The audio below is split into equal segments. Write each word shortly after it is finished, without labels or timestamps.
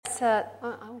I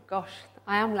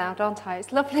am loud, aren't I?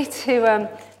 It's lovely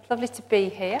to be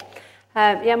here.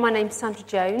 My name's Sandra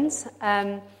Jones.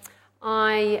 I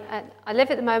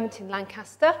live at the moment in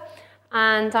Lancaster,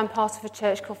 and I'm part of a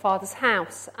church called Father's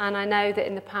House. And I know that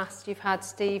in the past you've had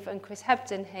Steve and Chris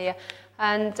Hebden here,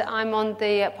 and I'm on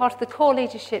the part of the core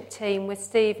leadership team with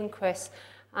Steve and Chris,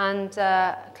 and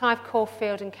Clive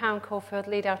Caulfield and Karen Caulfield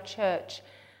lead our church.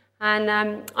 And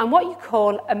I'm what you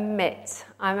call a MIT.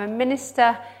 I'm a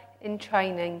minister in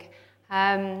training.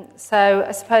 So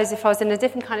I suppose if I was in a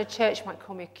different kind of church, you might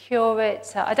call me a curate.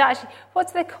 What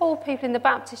do they call people in the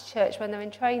Baptist church when they're in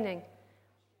training?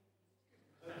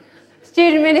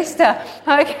 Student minister.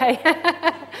 Okay.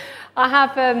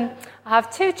 I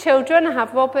have two children. I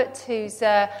have Robert, who's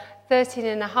 13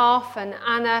 and a half, and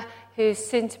Anna, who's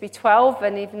soon to be 12.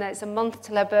 And even though it's a month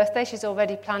till her birthday, she's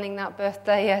already planning that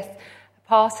birthday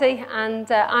party. And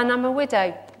I'm a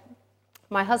widow.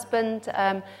 My husband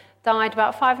died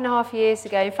about 5.5 years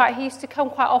ago. In fact, he used to come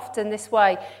quite often this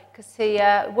way because he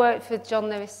worked for John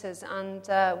Lewis's and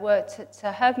worked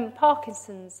at Herbert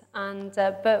Parkinson's and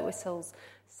Burt Whistles.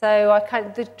 So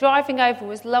the driving over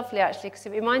was lovely, actually, because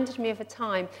it reminded me of a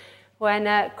time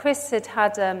when Chris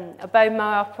had a bone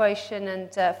marrow operation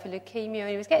and for leukemia,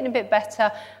 and he was getting a bit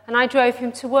better, and I drove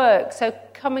him to work. So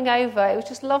coming over, it was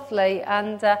just lovely.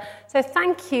 And so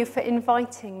thank you for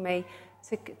inviting me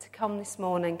to come this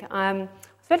morning. I'm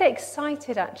really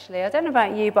excited, actually. I don't know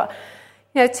about you, but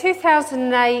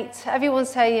 2008, everyone's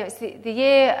saying it's the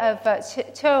year of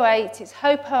 2008. It's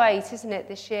Hope 08, isn't it,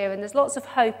 this year? And there's lots of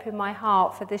hope in my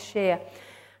heart for this year.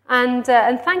 And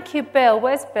thank you, Bill.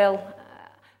 Where's Bill?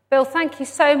 Bill, thank you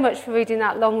so much for reading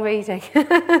that long reading.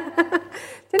 Didn't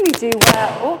he do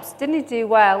well? Didn't he do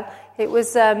well? It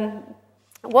was a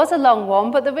long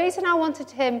one, but the reason I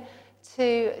wanted him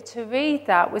to read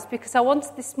that was because I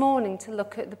wanted this morning to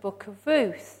look at the book of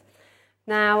Ruth.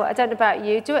 Now, I don't know about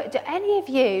you, do any of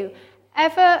you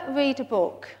ever read a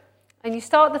book and you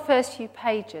start the first few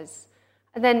pages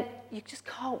and then you just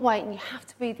can't wait and you have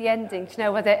to read the ending to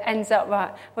know whether it ends up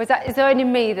right? Or is there only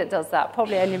me that does that?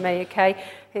 Probably only me, okay?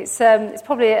 It's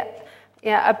probably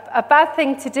a bad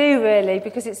thing to do, really,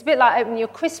 because it's a bit like opening your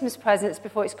Christmas presents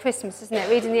before it's Christmas, isn't it?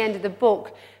 Reading the end of the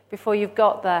book before you've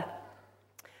got there.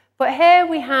 But here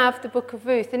we have the book of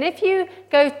Ruth. And if you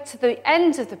go to the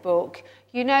end of the book,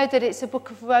 you know that it's a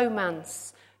book of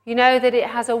romance. You know that it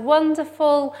has a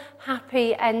wonderful,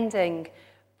 happy ending.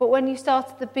 But when you start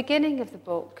at the beginning of the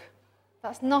book,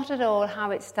 that's not at all how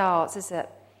it starts, is it?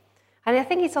 And I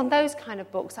think it's on those kind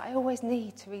of books that I always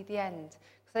need to read the end,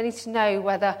 because I need to know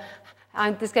whether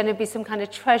there's going to be some kind of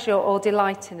treasure or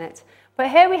delight in it. But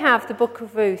here we have the book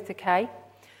of Ruth, okay?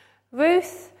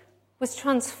 Ruth was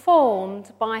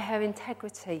transformed by her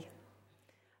integrity.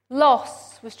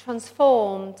 Loss was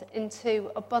transformed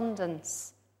into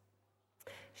abundance.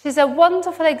 She's a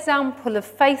wonderful example of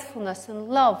faithfulness and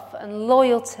love and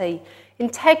loyalty,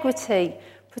 integrity,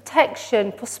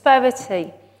 protection,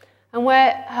 prosperity, and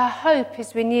where her hope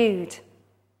is renewed.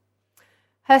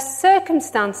 Her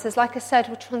circumstances, like I said,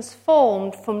 were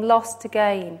transformed from loss to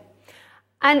gain.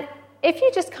 And if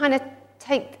you just kind of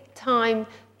take time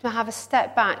to have a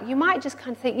step back, you might just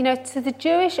kind of think, to the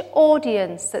Jewish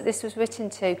audience that this was written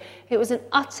to, it was an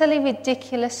utterly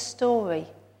ridiculous story.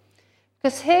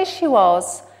 Because here she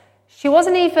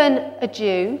wasn't even a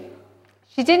Jew.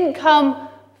 She didn't come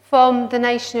from the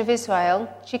nation of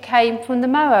Israel. She came from the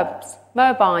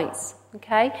Moabites,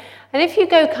 okay? And if you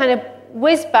go kind of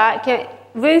whiz back,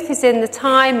 Ruth is in the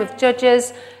time of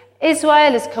Judges.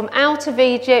 Israel has come out of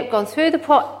Egypt, gone through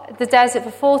the desert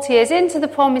for 40 years into the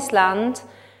promised land.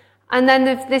 And then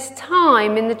there's this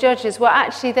time in the Judges where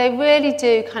actually they really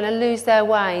do kind of lose their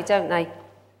way, don't they?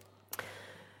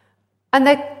 And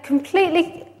they're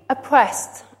completely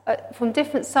oppressed from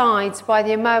different sides by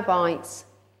the Moabites.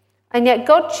 And yet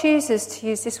God chooses to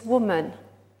use this woman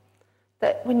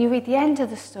that when you read the end of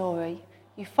the story,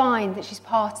 you find that she's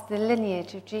part of the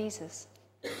lineage of Jesus.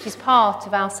 She's part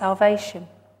of our salvation.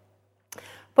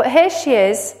 But here she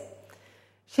is.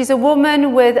 She's a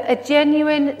woman with a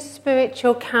genuine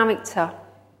spiritual character.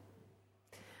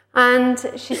 And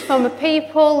she's from a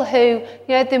people who,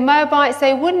 the Moabites,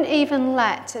 they wouldn't even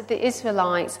let the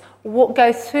Israelites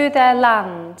go through their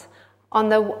land on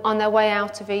their way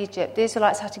out of Egypt. The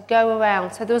Israelites had to go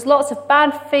around. So there was lots of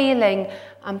bad feeling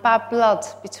and bad blood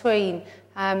between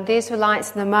the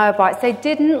Israelites and the Moabites. They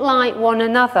didn't like one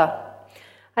another.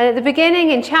 And at the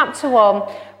beginning, in chapter 1,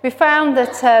 we found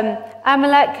that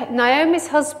Amalek, Naomi's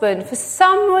husband, for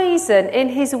some reason, in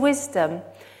his wisdom,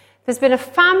 there's been a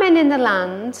famine in the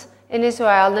land in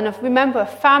Israel. And remember, a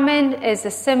famine is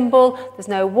a symbol. There's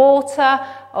no water,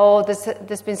 or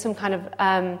there's been some kind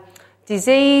of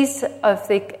disease of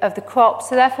the crops.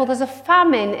 So therefore, there's a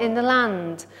famine in the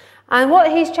land. And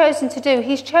what he's chosen to do,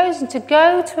 he's chosen to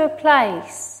go to a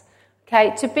place,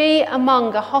 okay, to be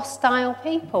among a hostile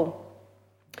people.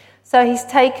 So he's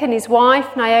taken his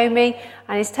wife, Naomi,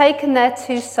 and he's taken their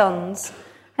 2 sons.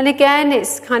 And again,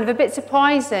 it's kind of a bit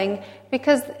surprising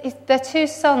because their 2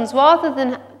 sons, rather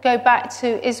than go back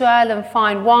to Israel and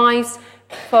find wives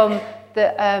from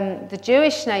the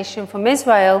Jewish nation, from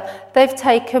Israel, they've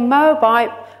taken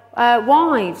Moabite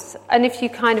wives. And if you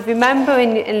kind of remember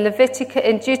in Leviticus,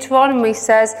 in Deuteronomy, it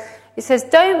says,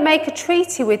 don't make a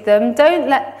treaty with them, don't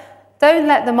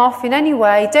let them off in any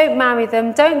way, don't marry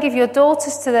them, don't give your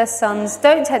daughters to their sons,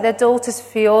 don't take their daughters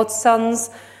for your sons.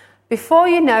 Before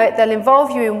you know it, they'll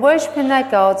involve you in worshipping their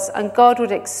gods, and God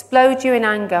would explode you in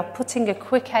anger, putting a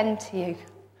quick end to you.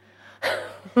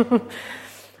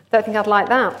 Don't think I'd like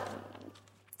that.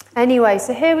 Anyway,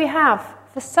 so here we have,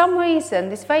 for some reason,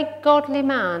 this very godly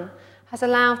man has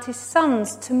allowed his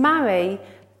sons to marry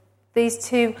these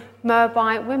 2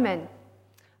 Moabite women.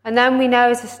 And then we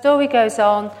know, as the story goes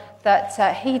on, that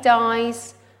he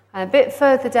dies, and a bit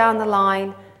further down the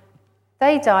line,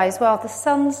 they die as well. The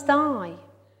sons die.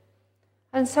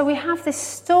 And so we have this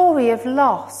story of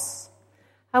loss.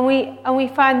 And we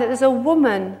find that there's a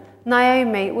woman,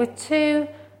 Naomi, with 2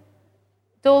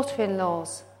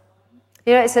 daughter-in-laws.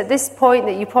 You know, it's at this point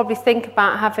that you probably think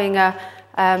about having a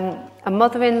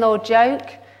mother-in-law joke.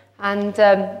 And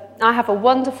I have a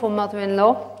wonderful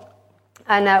mother-in-law.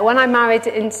 And when I married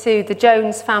into the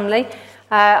Jones family,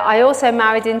 I also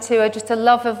married into just a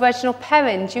love of Reginald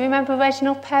Perrin. Do you remember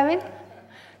Reginald Perrin?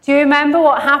 Do you remember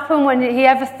what happened when he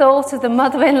ever thought of the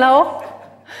mother-in-law?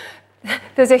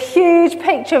 There's a huge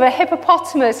picture of a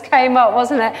hippopotamus came up,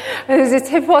 wasn't it? And there's this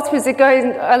hippopotamus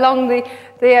going along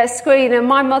the screen, and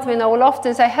my mother-in-law will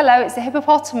often say, "Hello, it's a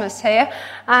hippopotamus here,"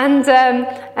 and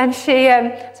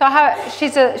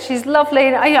she's lovely.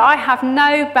 And, I have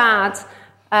no bad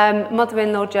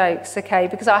mother-in-law jokes, okay,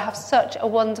 because I have such a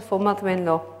wonderful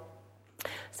mother-in-law.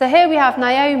 So here we have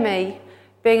Naomi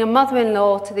being a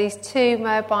mother-in-law to these 2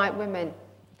 Moabite women.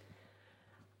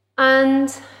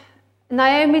 And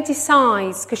Naomi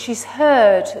decides, because she's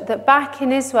heard that back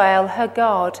in Israel, her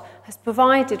God has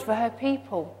provided for her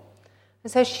people.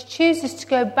 And so she chooses to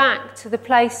go back to the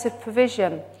place of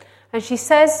provision. And she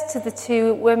says to the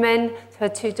 2 women, to her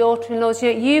 2 daughter-in-laws,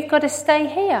 you've got to stay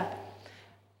here.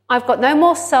 I've got no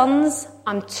more sons.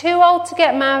 I'm too old to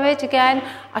get married again.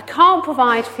 I can't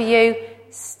provide for you.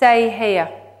 Stay here.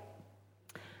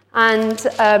 And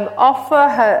offer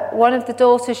her, one of the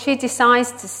daughters, she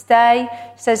decides to stay.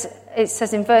 It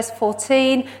says in verse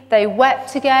 14, they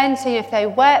wept again. So if they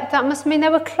wept, that must mean they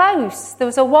were close. There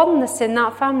was a oneness in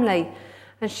that family.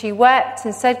 And she wept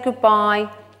and said goodbye.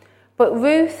 But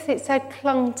Ruth, it said,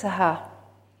 clung to her.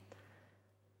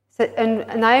 So, and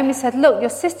Naomi said, look, your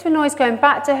sister-in-law is going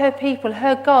back to her people,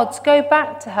 her gods, go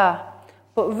back to her.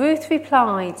 But Ruth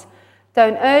replied,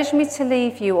 don't urge me to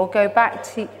leave you or go back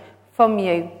from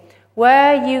you.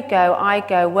 Where you go, I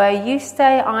go. Where you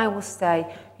stay, I will stay.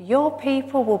 Your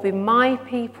people will be my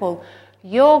people.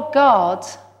 Your God,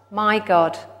 my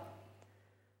God.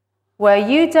 Where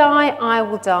you die, I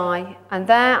will die, and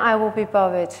there I will be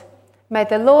buried. May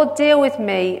the Lord deal with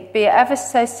me, be it ever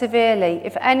so severely,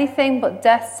 if anything but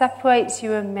death separates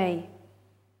you and me.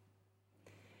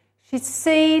 She'd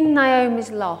seen Naomi's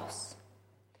loss.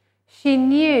 She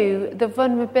knew the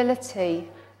vulnerability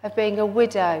of being a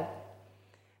widow.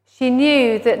 She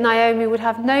knew that Naomi would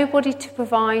have nobody to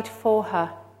provide for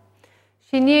her.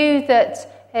 She knew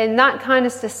that in that kind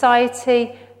of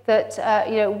society that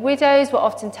widows were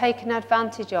often taken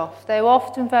advantage of. They were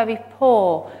often very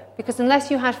poor because unless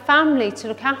you had family to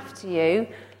look after you,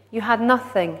 you had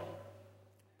nothing.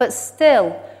 But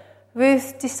still,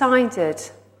 Ruth decided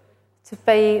to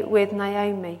be with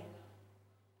Naomi.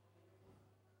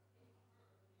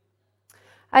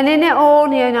 And in it all,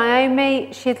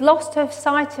 Naomi, she had lost her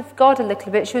sight of God a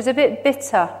little bit. She was a bit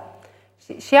bitter.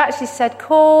 She actually said,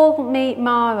 call me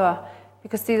Mara,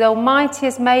 because the Almighty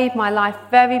has made my life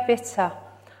very bitter.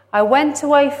 I went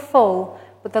away full,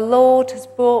 but the Lord has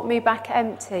brought me back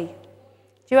empty.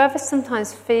 Do you ever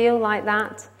sometimes feel like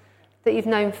that? That you've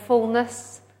known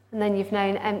fullness and then you've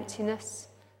known emptiness?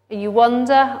 And you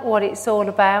wonder what it's all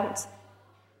about?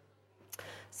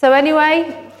 So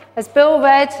anyway, as Bill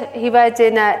read, he read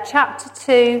in chapter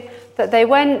 2 that they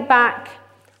went back,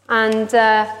 and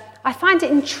I find it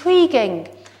intriguing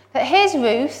that here's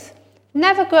Ruth,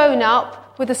 never grown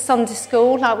up with a Sunday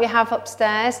school like we have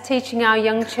upstairs, teaching our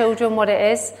young children what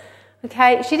it is.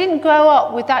 Okay, she didn't grow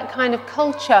up with that kind of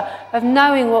culture of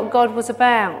knowing what God was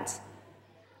about.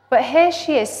 But here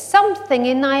she is. Something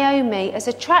in Naomi has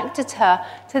attracted her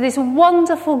to this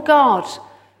wonderful God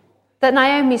that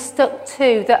Naomi stuck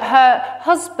to, that her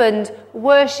husband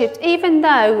worshipped, even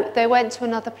though they went to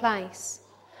another place.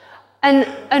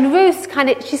 And Ruth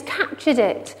she's captured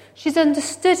it. She's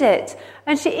understood it.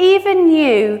 And she even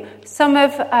knew some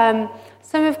of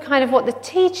kind of what the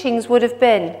teachings would have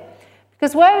been.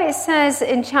 Because where it says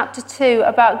in chapter 2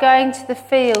 about going to the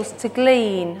fields to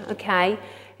glean, okay,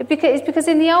 it's because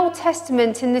in the Old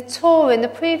Testament, in the Torah, in the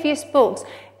previous books,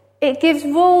 it gives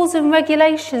rules and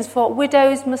regulations for what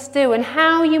widows must do and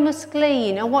how you must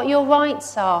glean and what your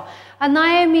rights are. And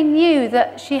Naomi knew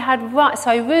that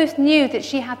Ruth knew that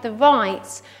she had the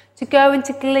rights to go and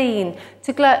to glean,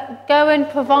 to go and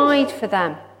provide for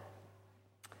them.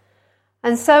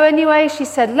 And so anyway, she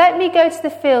said, let me go to the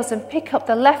fields and pick up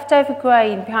the leftover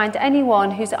grain behind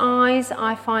anyone whose eyes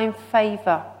I find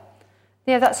favour.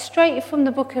 Yeah, that's straight from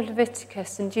the book of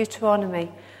Leviticus and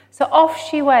Deuteronomy. So off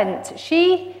she went.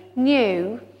 She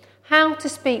knew how to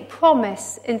speak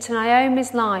promise into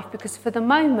Naomi's life because for the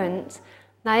moment,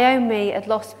 Naomi had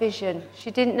lost vision.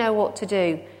 She didn't know what to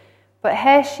do. But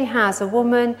here she has a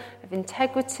woman of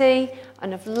integrity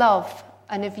and of love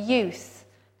and of youth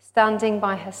standing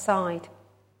by her side.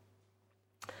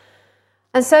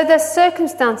 And so their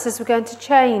circumstances were going to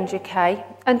change, okay?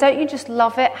 And don't you just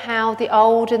love it how the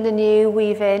old and the new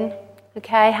weave in?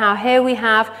 Okay, how here we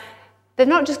have, they've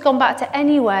not just gone back to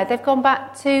anywhere, they've gone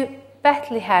back to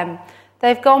Bethlehem.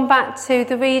 They've gone back to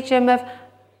the region of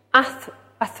I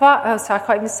can't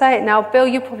even say it now. Bill,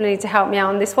 you probably need to help me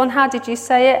out on this one. How did you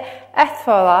say it?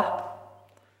 Ethrola.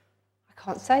 I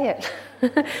can't say it.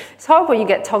 It's hard when you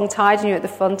get tongue-tied and you're at the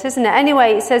front, isn't it?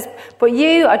 Anyway, it says, but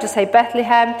you, I just say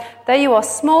Bethlehem, though you are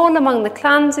small among the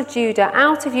clans of Judah,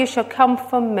 out of you shall come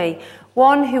from me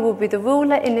one who will be the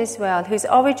ruler in Israel, whose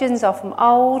origins are from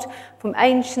old, from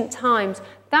ancient times.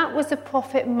 That was the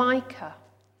prophet Micah.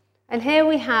 And here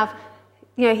we have,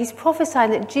 he's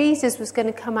prophesying that Jesus was going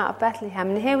to come out of Bethlehem.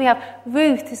 And here we have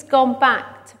Ruth has gone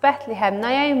back to Bethlehem.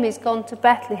 Naomi's gone to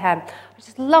Bethlehem. I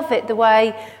just love it, the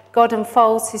way God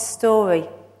unfolds his story.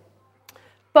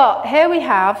 But here we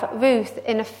have Ruth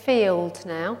in a field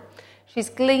now. She's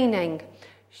gleaning.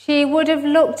 She would have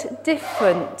looked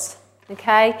different,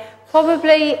 okay?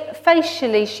 Probably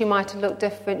facially she might have looked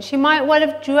different. She might well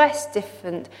have dressed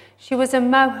different. She was a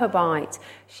Moabite.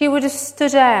 She would have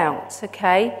stood out,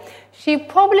 okay? She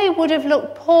probably would have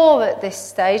looked poor at this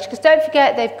stage, because don't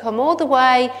forget they've come all the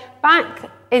way back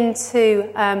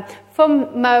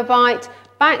from Moabite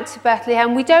back to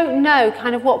Bethlehem. We don't know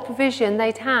kind of what provision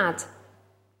they'd had.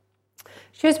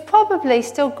 She was probably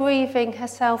still grieving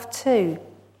herself too.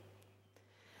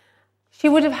 She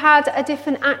would have had a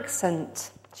different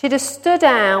accent. She'd have stood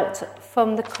out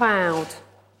from the crowd.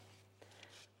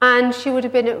 And she would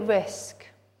have been at risk.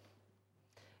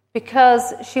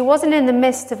 Because she wasn't in the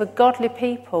midst of a godly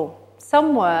people.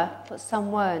 Some were, but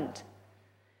some weren't.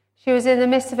 She was in the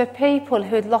midst of a people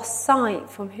who had lost sight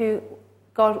from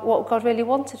what God really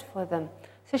wanted for them.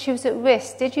 So she was at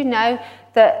risk. Did you know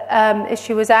that if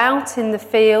she was out in the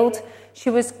field, she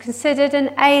was considered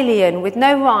an alien with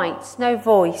no rights, no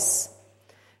voice?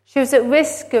 She was at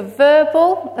risk of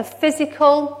verbal, of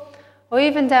physical, or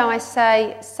even, dare I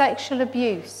say, sexual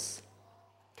abuse.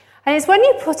 And it's when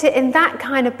you put it in that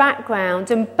kind of background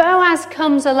and Boaz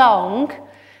comes along,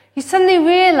 you suddenly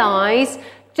realise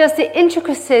just the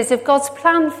intricacies of God's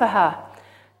plan for her.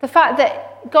 The fact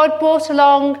that God brought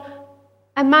along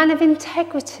a man of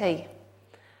integrity,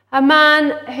 a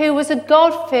man who was a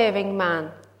God-fearing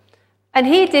man. And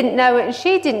he didn't know it and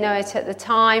she didn't know it at the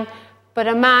time, but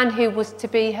a man who was to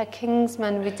be her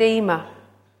kinsman redeemer.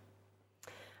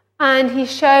 And he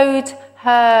showed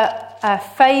her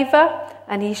favour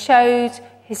and he showed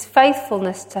his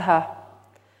faithfulness to her.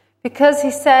 Because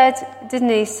he said, didn't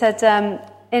he,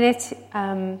 in it,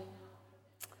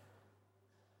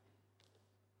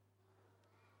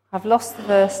 I've lost the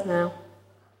verse now.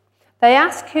 They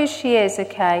ask who she is,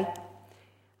 okay,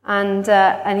 and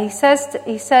he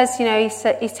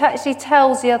actually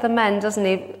tells the other men, doesn't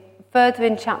he? Further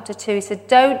in chapter 2, he said,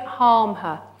 "Don't harm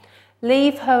her,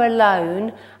 leave her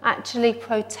alone. Actually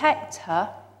protect her,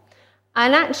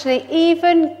 and actually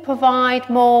even provide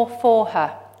more for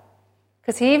her."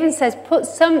 Because he even says, put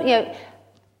some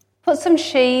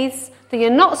sheaves that you're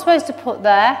not supposed to put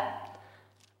there.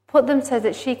 Put them so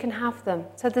that she can have them.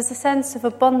 So there's a sense of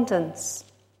abundance.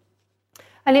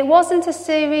 And it wasn't a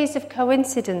series of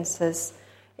coincidences.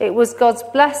 It was God's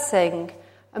blessing.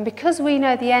 And because we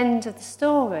know the end of the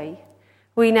story,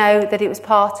 we know that it was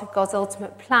part of God's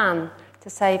ultimate plan to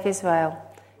save Israel,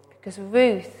 because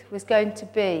Ruth was going to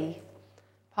be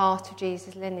part of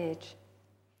Jesus' lineage.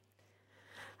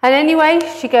 And anyway,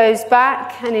 she goes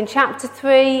back, and in chapter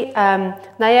 3,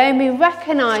 Naomi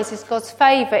recognises God's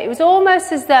favour. It was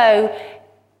almost as though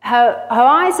her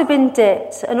eyes had been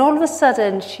dipped, and all of a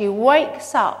sudden she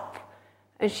wakes up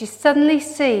and she suddenly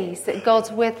sees that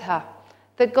God's with her,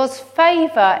 that God's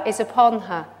favour is upon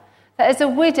her, that as a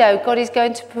widow God is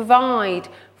going to provide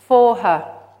for her.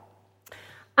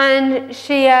 And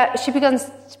she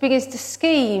begins to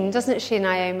scheme, doesn't she,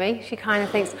 Naomi? She kind of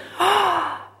thinks,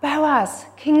 Boaz,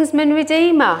 kinsman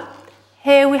redeemer,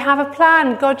 here we have a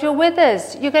plan. God, you're with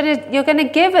us. You're going to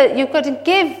give it. You've got to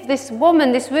give this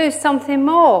woman, this Ruth, something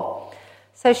more.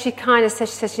 So she kind of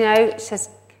says,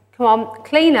 come on,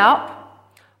 clean up.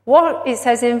 What it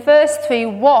says in verse 3,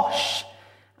 wash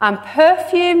and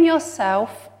perfume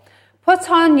yourself, put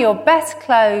on your best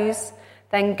clothes,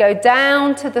 then go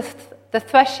down to the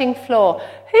threshing floor.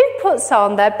 Who puts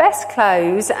on their best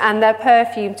clothes and their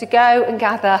perfume to go and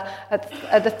gather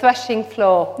at the threshing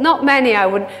floor? Not many, I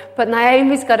wouldn't, but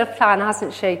Naomi's got a plan,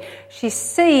 hasn't she? She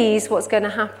sees what's going to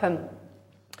happen.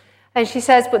 And she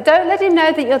says, but don't let him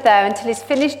know that you're there until he's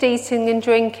finished eating and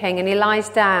drinking and he lies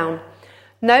down.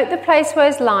 Note the place where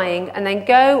he's lying, and then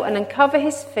go and uncover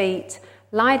his feet,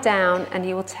 lie down, and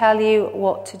he will tell you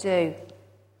what to do.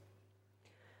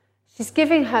 She's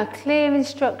giving her clear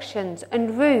instructions,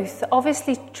 and Ruth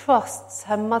obviously trusts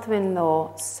her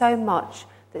mother-in-law so much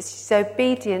that she's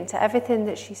obedient to everything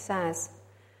that she says.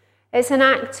 It's an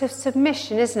act of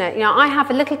submission, isn't it? You know, I have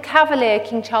a little Cavalier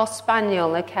King Charles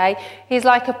Spaniel, okay? He's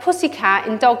like a pussycat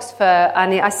in dog's fur,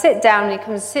 and I sit down and he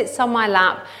comes and sits on my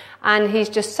lap, and he's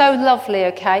just so lovely,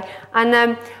 okay?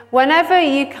 And whenever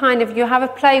you have a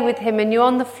play with him and you're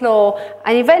on the floor,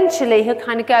 and eventually he'll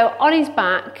kind of go on his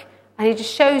back, and he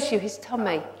just shows you his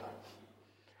tummy.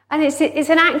 And it's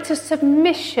an act of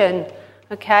submission,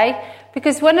 okay?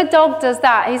 Because when a dog does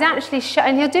that, he's actually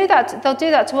and they'll do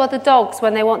that to other dogs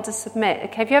when they want to submit.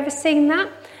 Okay, have you ever seen that?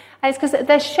 And it's because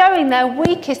they're showing their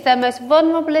weakest, their most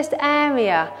vulnerablest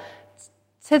area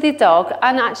to the dog,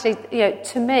 and actually,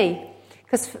 to me,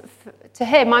 because to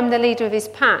him, I'm the leader of his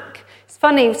pack. It's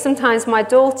funny, sometimes my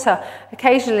daughter,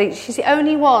 occasionally, she's the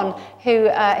only one who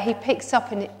he picks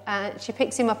up, and she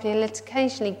picks him up, and he'll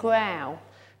occasionally growl.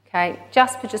 Okay,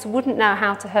 Jasper just wouldn't know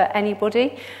how to hurt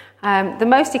anybody. The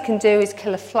most he can do is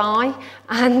kill a fly,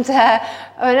 and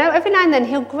every now and then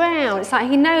he'll growl. It's like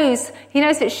he knows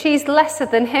that she's lesser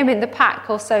than him in the pack,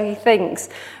 or so he thinks.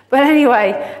 But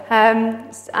anyway,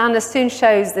 Anna soon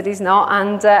shows that he's not,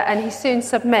 and he soon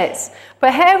submits.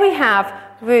 But here we have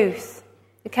Ruth.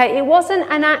 Okay, it wasn't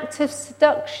an act of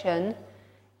seduction;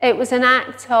 it was an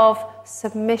act of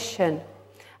submission,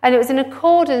 and it was in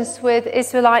accordance with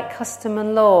Israelite custom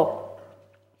and law.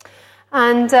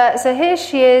 And so here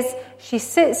she is. She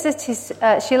sits at his.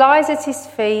 She lies at his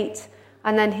feet,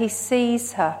 and then he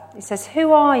sees her. He says,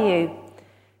 "Who are you?"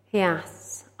 He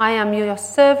asks. "I am your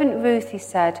servant Ruth," he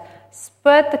said.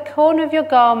 "Spread the corner of your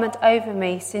garment over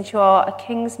me, since you are a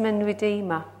kinsman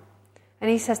redeemer." And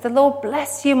he says, "The Lord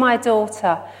bless you, my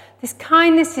daughter. This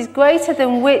kindness is greater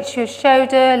than which you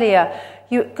showed earlier."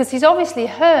 Because he's obviously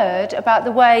heard about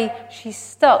the way she's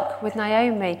stuck with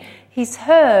Naomi. He's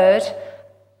heard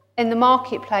in the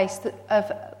marketplace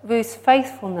of Ruth's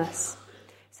faithfulness.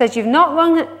 He says, you've not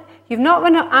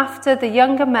run after the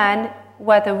younger men,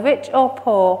 whether rich or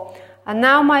poor. And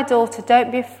now, my daughter,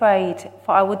 don't be afraid,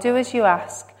 for I will do as you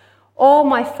ask. All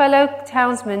my fellow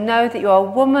townsmen know that you are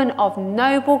a woman of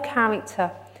noble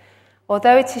character.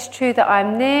 Although it is true that I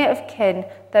am near of kin,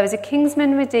 there is a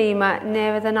kinsman redeemer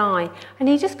nearer than I. And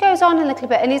he just goes on a little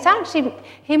bit. And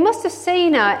he must have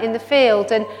seen her in the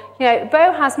field. And,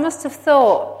 Boaz must have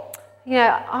thought,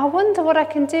 I wonder what I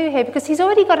can do here. Because he's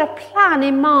already got a plan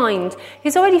in mind.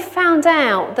 He's already found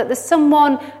out that there's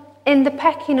someone in the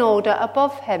pecking order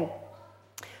above him.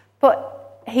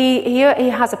 But he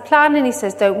has a plan, and he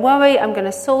says, don't worry, I'm going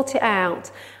to sort it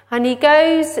out. And he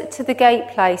goes to the gate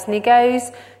place, and he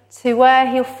goes to where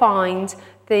he'll find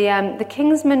the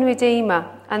kinsman redeemer.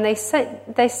 And they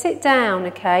sit down,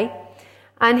 okay?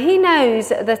 And he knows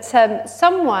that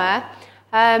somewhere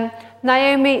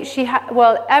Naomi,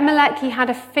 Elimelech, he had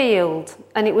a field,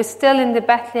 and it was still in the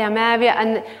Bethlehem area,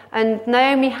 and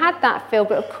Naomi had that field,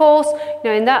 but of course,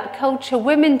 in that culture,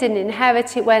 women didn't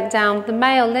inherit, it went down the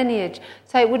male lineage,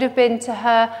 so it would have been to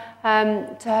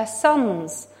her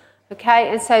sons, okay,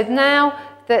 and so now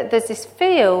there's this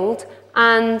field,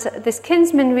 and this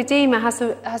kinsman redeemer has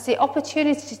the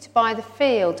opportunity to buy the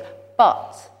field,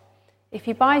 but if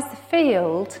he buys the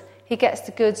field, he gets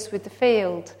the goods with the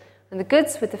field. and the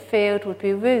goods with the field would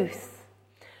be Ruth.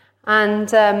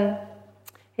 And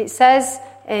it says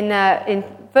in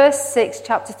verse 6,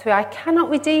 chapter 3, I cannot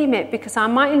redeem it because I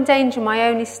might endanger my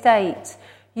own estate.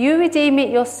 You redeem it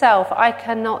yourself, I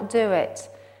cannot do it.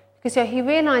 Because he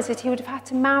realised that he would have had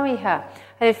to marry her.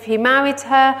 And if he married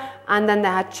her and then they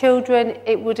had children,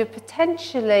 it would have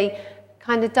potentially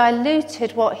kind of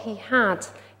diluted what he had.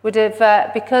 Would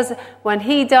have because when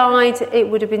he died, it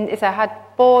would have been, if they had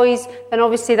boys, then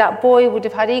obviously that boy would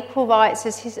have had equal rights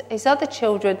as his other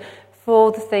children for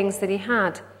all the things that he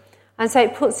had. And so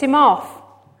it puts him off.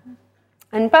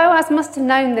 And Boaz must have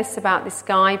known this about this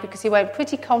guy because he went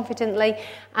pretty confidently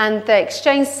and they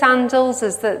exchanged sandals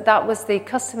as that was the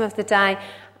custom of the day.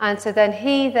 And so then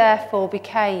he therefore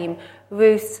became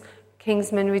Ruth's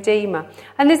kinsman redeemer.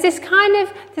 And there's this kind of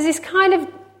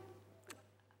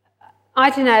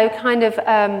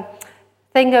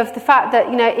thing of the fact that,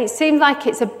 it seems like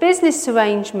it's a business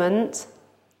arrangement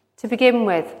to begin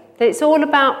with, that it's all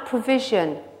about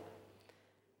provision.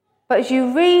 But as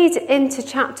you read into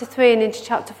chapter 3 and into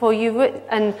chapter 4,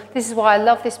 and this is why I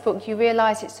love this book, you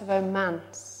realise it's a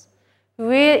romance.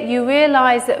 You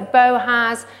realise that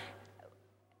Boaz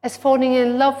has fallen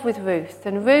in love with Ruth,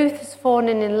 and Ruth has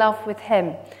fallen in love with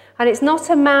him. And it's not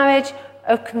a marriage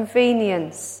of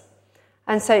convenience.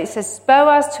 And so it says,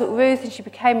 Boaz took Ruth and she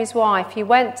became his wife. He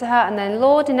went to her and then the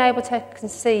Lord enabled her to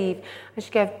conceive and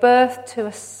she gave birth to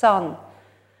a son.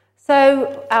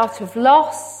 So out of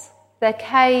loss there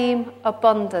came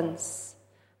abundance.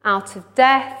 Out of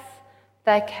death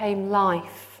there came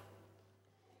life.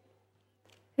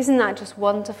 Isn't that just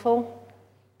wonderful?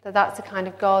 That's the kind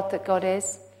of God that God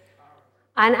is.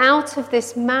 And out of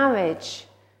this marriage,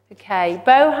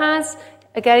 Boaz,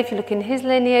 again, if you look in his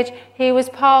lineage, he was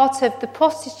part of the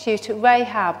prostitute at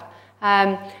Rahab.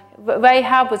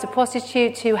 Rahab was a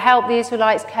prostitute who helped the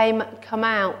Israelites come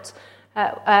out.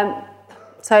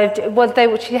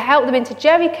 She helped them into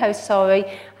Jericho,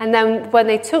 and then when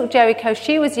they took Jericho,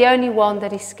 she was the only one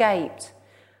that escaped.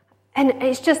 And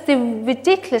it's just the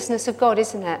ridiculousness of God,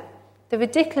 isn't it? The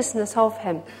ridiculousness of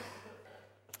him.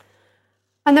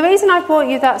 And the reason I brought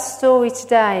you that story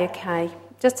today,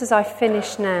 just as I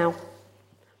finish now,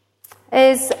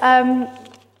 is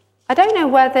I don't know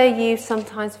whether you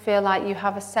sometimes feel like you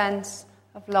have a sense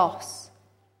of loss,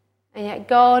 and yet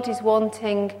God is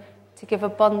wanting to give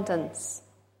abundance.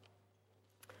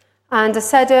 And I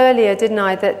said earlier, didn't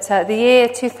I, that the year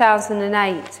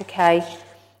 2008,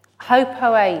 Hope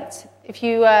 08, if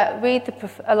you read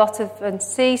a lot of and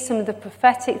see some of the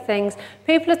prophetic things,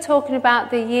 people are talking about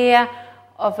the year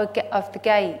of the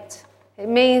gate. It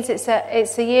means it's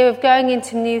a year of going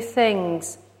into new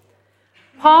things.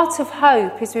 Part of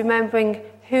hope is remembering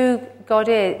who God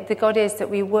is, the God is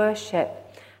that we worship,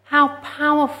 how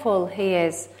powerful he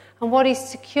is, and what he's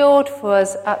secured for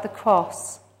us at the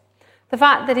cross. The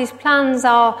fact that his plans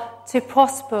are to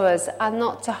prosper us and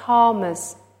not to harm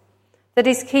us. That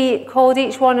he's called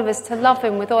each one of us to love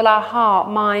him with all our heart,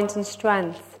 mind and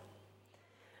strength.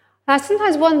 And I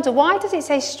sometimes wonder, why does it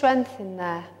say strength in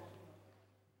there?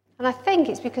 And I think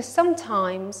it's because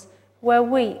sometimes we're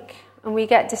weak and we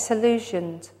get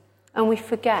disillusioned and we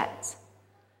forget.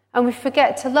 And we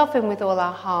forget to love him with all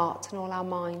our heart and all our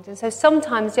mind. And so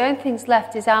sometimes the only thing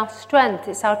left is our strength,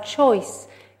 it's our choice,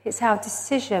 it's our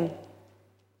decision.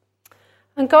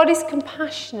 And God is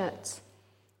compassionate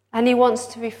and he wants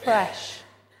to refresh.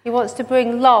 He wants to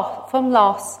bring from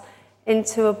loss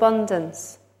into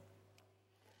abundance.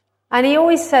 And he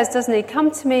always says, doesn't he,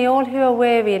 come to me all who are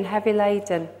weary and heavy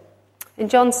laden. In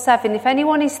John 7, if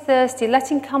anyone is thirsty,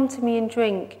 let him come to me and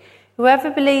drink. Whoever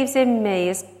believes in me,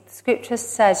 as the scripture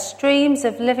says, streams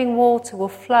of living water will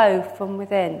flow from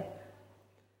within.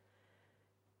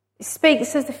 It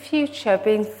speaks of the future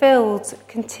being filled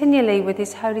continually with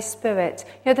his Holy Spirit.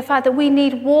 The fact that we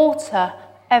need water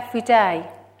every day.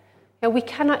 We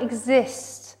cannot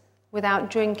exist without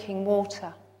drinking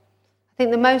water. I think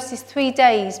the most is 3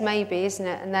 days maybe, isn't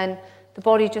it? And then the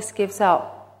body just gives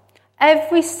up.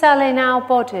 Every cell in our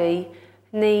body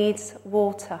needs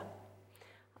water.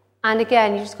 And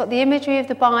again, you've just got the imagery of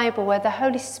the Bible where the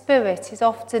Holy Spirit is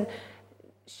often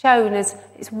shown as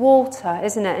it's water,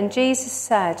 isn't it? And Jesus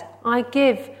said, I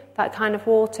give that kind of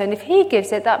water. And if he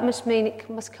gives it, that must mean it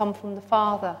must come from the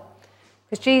Father.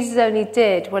 Because Jesus only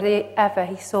did whatever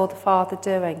he saw the Father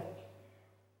doing.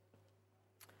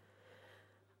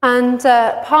 And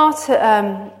part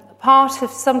of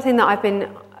something that I've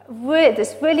been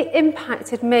that's really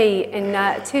impacted me in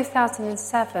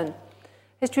 2007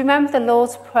 is to remember the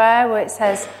Lord's Prayer where it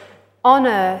says, on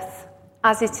earth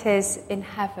as it is in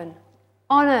heaven.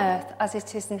 On earth as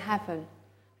it is in heaven.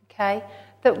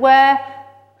 That where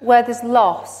where there's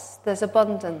loss, there's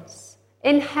abundance.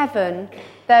 In heaven,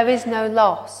 there is no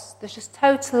loss. There's just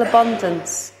total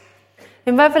abundance.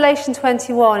 In Revelation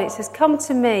 21, it says, "Come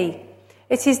to me.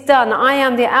 It is done. I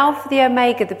am the Alpha, the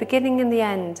Omega, the beginning and the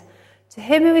end. To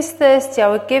him who is thirsty, I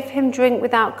will give him drink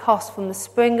without cost from the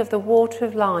spring of the water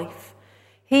of life.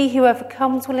 He who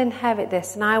overcomes will inherit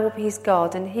this, and I will be his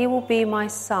God, and he will be my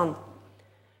son."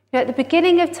 You know, at the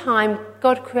beginning of time,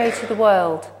 God created the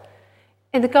world.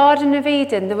 In the Garden of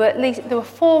Eden, there were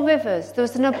 4 rivers. There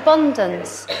was an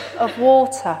abundance of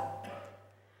water.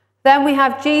 Then we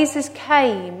have Jesus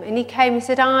came, and he came and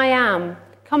said, "I am.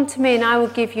 Come to me, and I will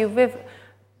give you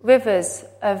rivers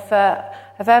of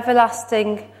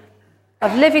everlasting,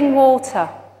 of living water.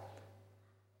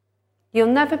 You'll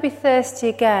never be thirsty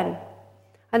again."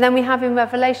 And then we have in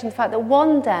Revelation the fact that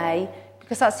one day,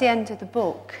 because that's the end of the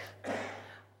book,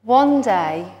 one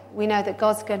day we know that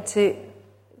God's going to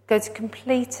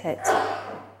complete it.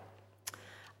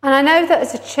 And I know that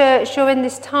as a church, you're in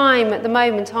this time at the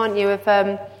moment, aren't you?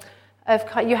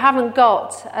 You haven't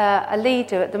got a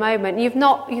leader at the moment. You've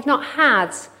not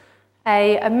had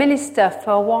a minister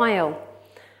for a while.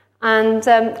 And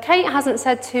Kate hasn't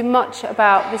said too much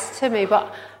about this to me,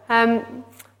 but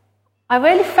I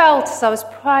really felt as I was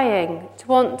praying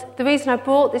the reason I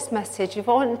brought this message, I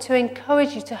wanted to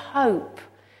encourage you to hope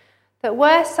that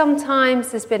where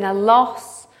sometimes there's been a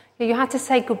loss, you had to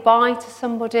say goodbye to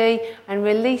somebody and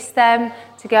release them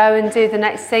to go and do the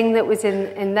next thing that was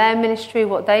in their ministry,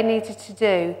 what they needed to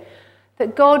do,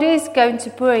 that God is going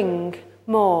to bring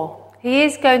more. He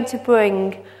is going to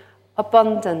bring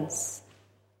abundance.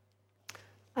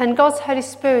 And God's Holy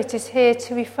Spirit is here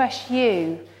to refresh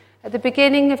you at the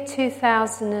beginning of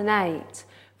 2008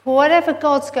 for whatever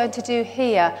God's going to do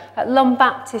here at Lumb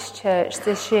Baptist Church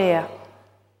this year.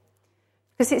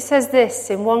 Because it says this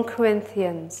in 1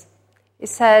 Corinthians. It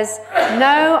says,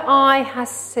 "No eye has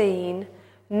seen,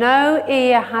 no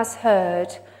ear has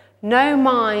heard, no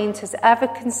mind has ever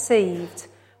conceived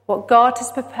what God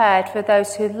has prepared for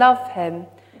those who love him,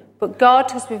 but God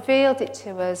has revealed it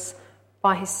to us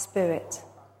by his Spirit.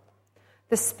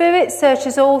 The Spirit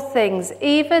searches all things,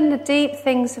 even the deep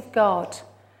things of God.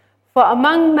 For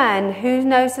among men, who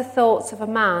knows the thoughts of a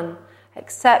man,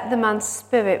 except the man's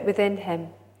spirit within him?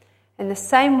 In the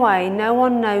same way, no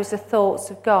one knows the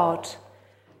thoughts of God,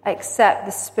 except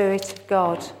the Spirit of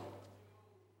God."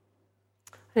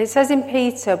 And it says in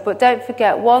Peter, "But don't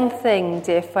forget one thing,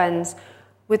 dear friends,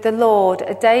 with the Lord,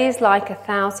 a day is like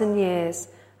 1,000 years,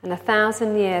 and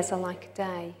 1,000 years are like a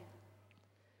day."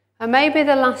 And maybe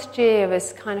the last year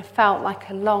has kind of felt like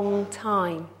a long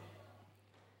time.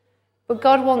 But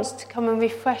God wants to come and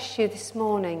refresh you this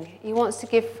morning. He wants to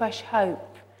give fresh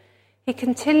hope. He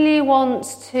continually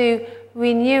wants to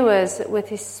renew us with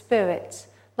his Spirit,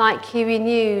 like he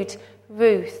renewed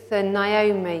Ruth and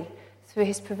Naomi through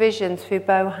his provision through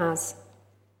Boaz.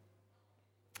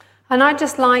 And I'd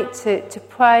just like to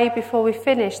pray before we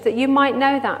finish that you might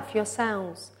know that for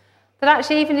yourselves. That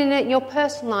actually even in your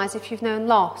personal lives, if you've known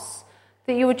loss,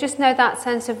 that you would just know that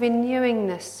sense of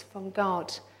renewingness from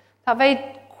God. That very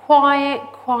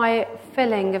quiet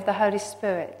filling of the Holy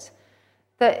Spirit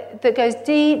that goes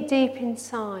deep, deep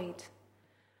inside.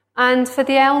 And for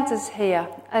the elders here,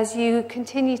 as you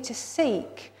continue to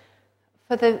seek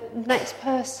for the next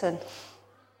person,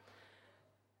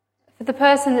 for the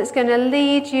person that's going to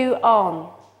lead you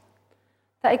on,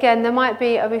 that again there might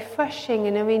be a refreshing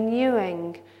and a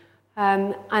renewing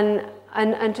and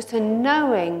just a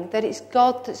knowing that it's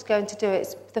God that's going to do it.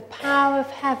 It's the power of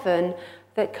heaven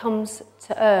that comes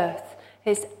to earth.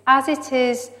 It's as it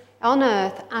is on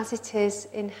earth as it is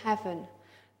in heaven.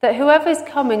 That whoever is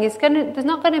coming there's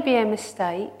not going to be a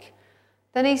mistake.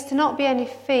 There needs to not be any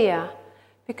fear,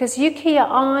 because you keep your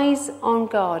eyes on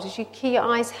God, as you keep your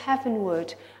eyes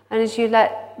heavenward, and as you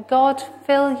let God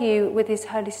fill you with his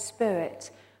Holy Spirit,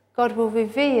 God will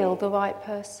reveal the right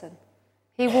person.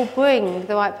 He will bring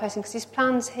the right person, because his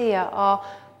plans here are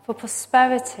for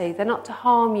prosperity. They're not to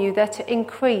harm you, they're to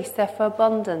increase, they're for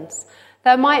abundance.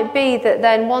 There might be that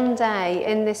then one day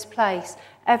in this place,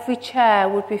 every chair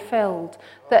would be filled.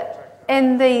 That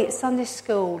in the Sunday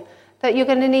school, that you're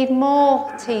going to need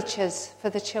more teachers for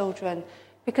the children,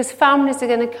 because families are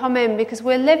going to come in, because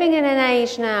we're living in an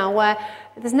age now where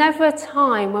there's never a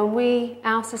time when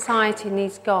our society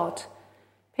needs God.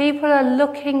 People are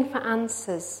looking for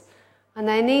answers, and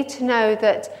they need to know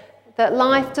that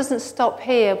life doesn't stop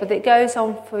here, but it goes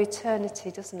on for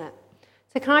eternity, doesn't it?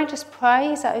 So can I just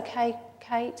pray? Is that okay,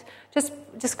 Kate?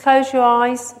 Just close your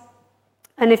eyes.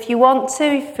 And if you want to,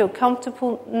 if you feel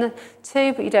comfortable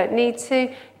to, but you don't need to,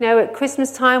 you know, at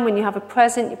Christmas time when you have a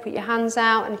present, you put your hands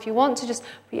out. And if you want to just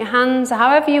put your hands,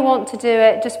 however you want to do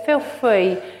it, just feel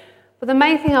free. But the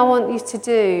main thing I want you to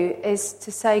do is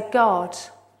to say, God,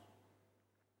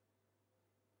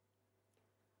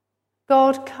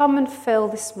 come and fill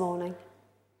this morning.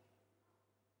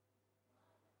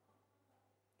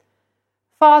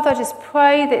 Father, I just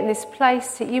pray that in this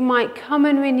place that you might come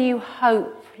and renew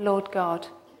hope, Lord God.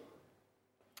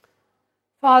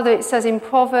 Father, it says in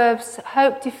Proverbs,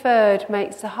 hope deferred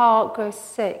makes the heart grow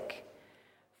sick.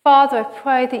 Father, I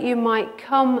pray that you might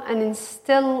come and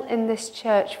instill in this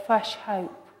church fresh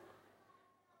hope,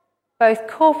 both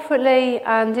corporately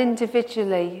and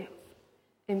individually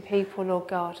in people, Lord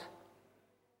God.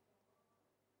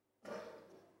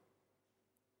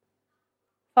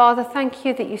 Father, thank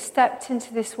you that you stepped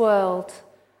into this world,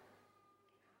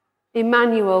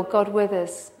 Emmanuel, God with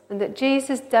us, and that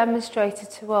Jesus demonstrated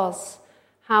to us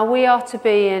how we are to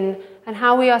be in and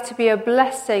how we are to be a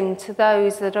blessing to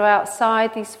those that are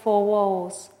outside these four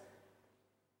walls.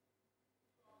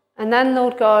 And then,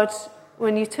 Lord God,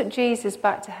 when you took Jesus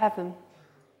back to heaven,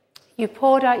 you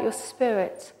poured out your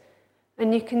Spirit,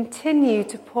 and you continue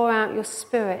to pour out your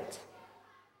Spirit.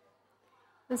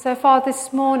 And so, Father,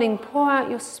 this morning, pour out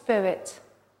your Spirit.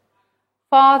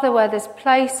 Father, where there's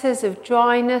places of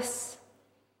dryness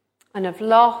and of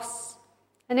loss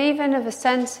and even of a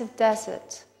sense of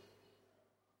desert,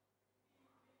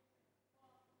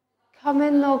 come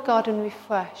in, Lord God, and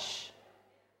refresh.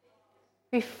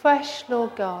 Refresh,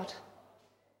 Lord God.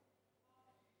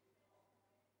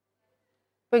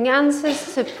 Bring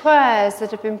answers to prayers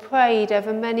that have been prayed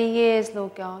over many years,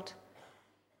 Lord God.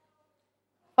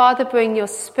 Father, bring your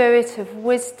spirit of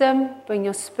wisdom, bring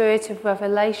your spirit of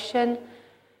revelation,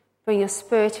 bring your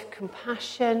spirit of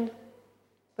compassion,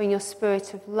 bring your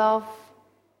spirit of love,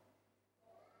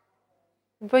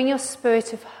 and bring your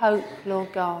spirit of hope,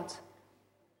 Lord God.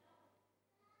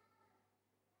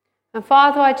 And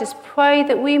Father, I just pray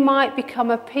that we might become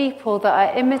a people that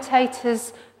are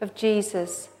imitators of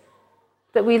Jesus,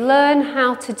 that we learn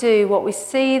how to do what we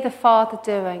see the Father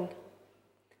doing.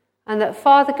 And that,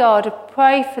 Father God, I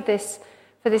pray for this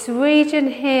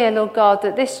region here, Lord God,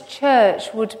 that this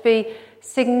church would be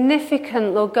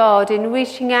significant, Lord God, in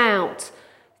reaching out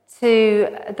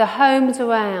to the homes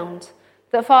around.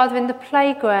 That, Father, in the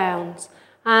playgrounds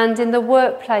and in the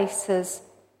workplaces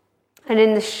and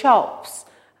in the shops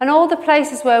and all the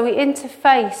places where we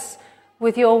interface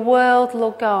with your world,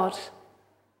 Lord God,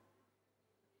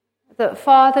 that,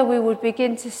 Father, we would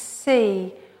begin to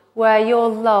see where your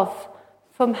love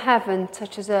from heaven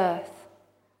touches earth.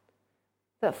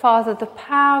 That, Father, the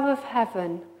power of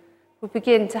heaven will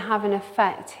begin to have an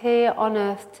effect here on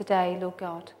earth today, Lord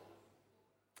God.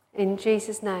 In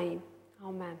Jesus' name,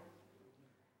 amen.